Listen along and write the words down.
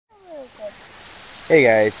Hey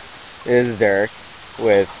guys, this is Derek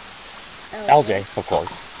with LJ, of course.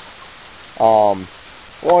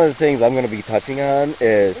 One of the things I'm going to be touching on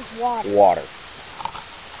is water.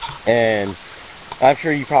 And I'm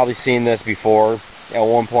sure you've probably seen this before at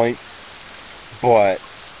one point, but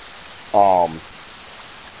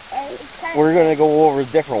we're going to go over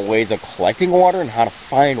different ways of collecting water and how to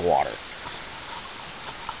find water.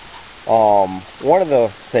 One of the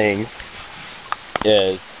things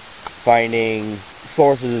is finding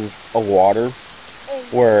sources of water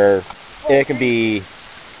where it can be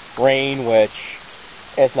rain, which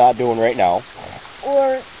it's not doing right now,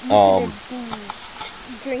 or you could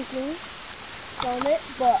be drinking from it,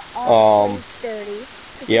 but it's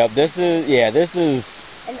dirty. Yep, this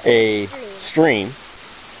is a stream.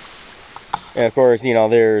 And of course, you know,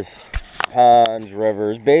 there's ponds,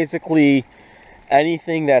 rivers, basically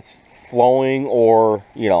anything that's flowing or,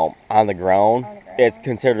 you know, on the ground. It's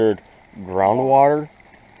considered groundwater.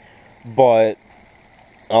 But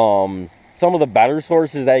some of the better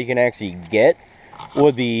sources that you can actually get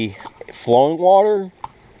would be flowing water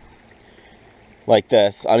like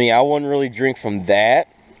this. I mean, I wouldn't really drink from that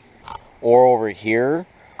or over here.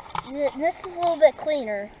 This is a little bit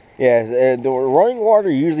cleaner. Yeah, the running water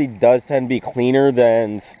usually does tend to be cleaner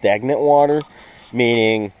than stagnant water,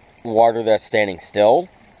 meaning water that's standing still,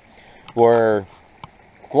 where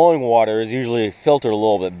flowing water is usually filtered a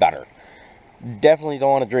little bit better. Definitely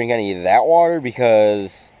don't want to drink any of that water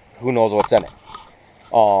because who knows what's in it.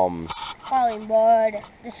 Probably mud,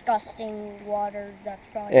 disgusting water. That's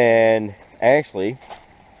probably. And actually,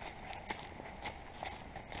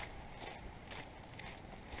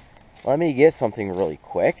 let me get something really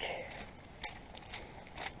quick.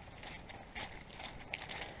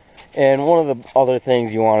 And one of the other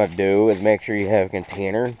things you want to do is make sure you have a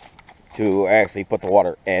container to actually put the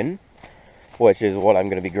water in, which is what I'm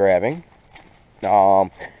going to be grabbing.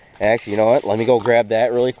 Actually, you know what? Let me go grab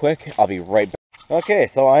that really quick. I'll be right back. Okay,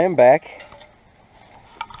 so I am back.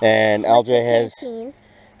 And LJ has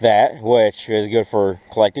that, which is good for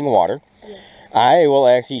collecting water. Yes. I will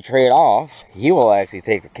actually trade off. He will actually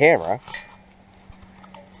take the camera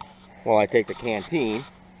while I take the canteen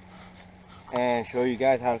and show you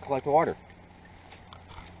guys how to collect water.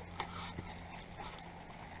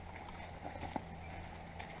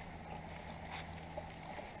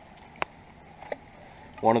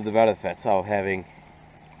 One of the benefits of having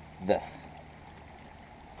this.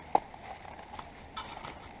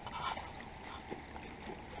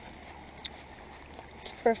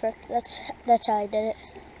 Perfect. That's how I did it.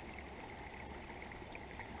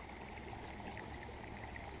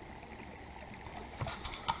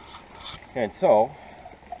 And so,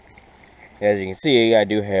 as you can see, I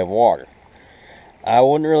do have water. I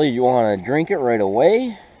wouldn't really want to drink it right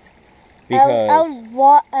away because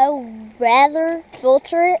I'll rather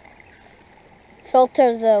filter it.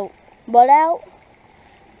 Filter the mud out.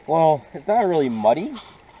 Well, it's not really muddy.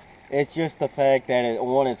 It's just the fact that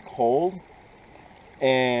one, it's cold,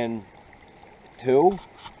 and two,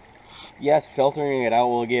 yes, filtering it out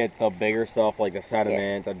will get the bigger stuff like the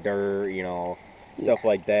sediment, the dirt, you know, stuff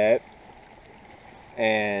like that.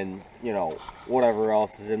 And, you know, whatever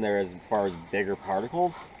else is in there as far as bigger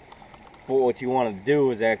particles. But what you want to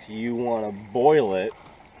do is actually you want to boil it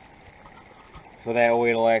so that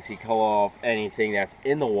way it'll actually kill off anything that's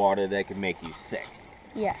in the water that could make you sick.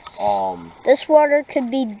 Yes. This water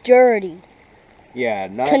could be dirty. Yeah,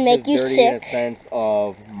 not could make you dirty sick in a sense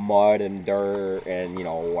of mud and dirt and, you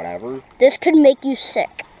know, whatever. This could make you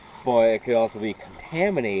sick. But it could also be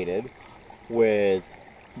contaminated with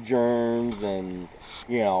germs and,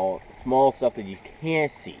 you know, small stuff that you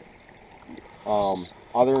can't see.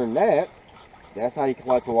 Other than that, that's how you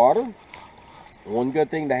collect the water. One good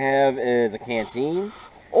thing to have is a canteen.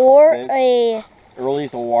 Or or at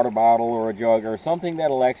least a water bottle or a jug or something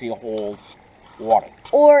that'll actually hold water.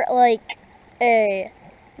 Or like a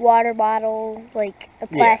water bottle, like a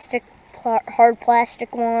plastic, hard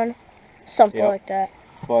plastic one, something like that.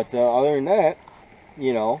 But other than that,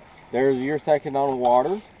 you know, there's your section on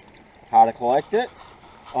water, how to collect it.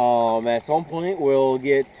 At some point, we'll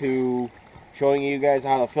get to showing you guys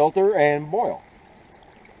how to filter and boil.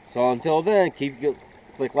 So until then,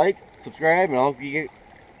 click like, subscribe, and I'll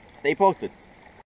stay posted.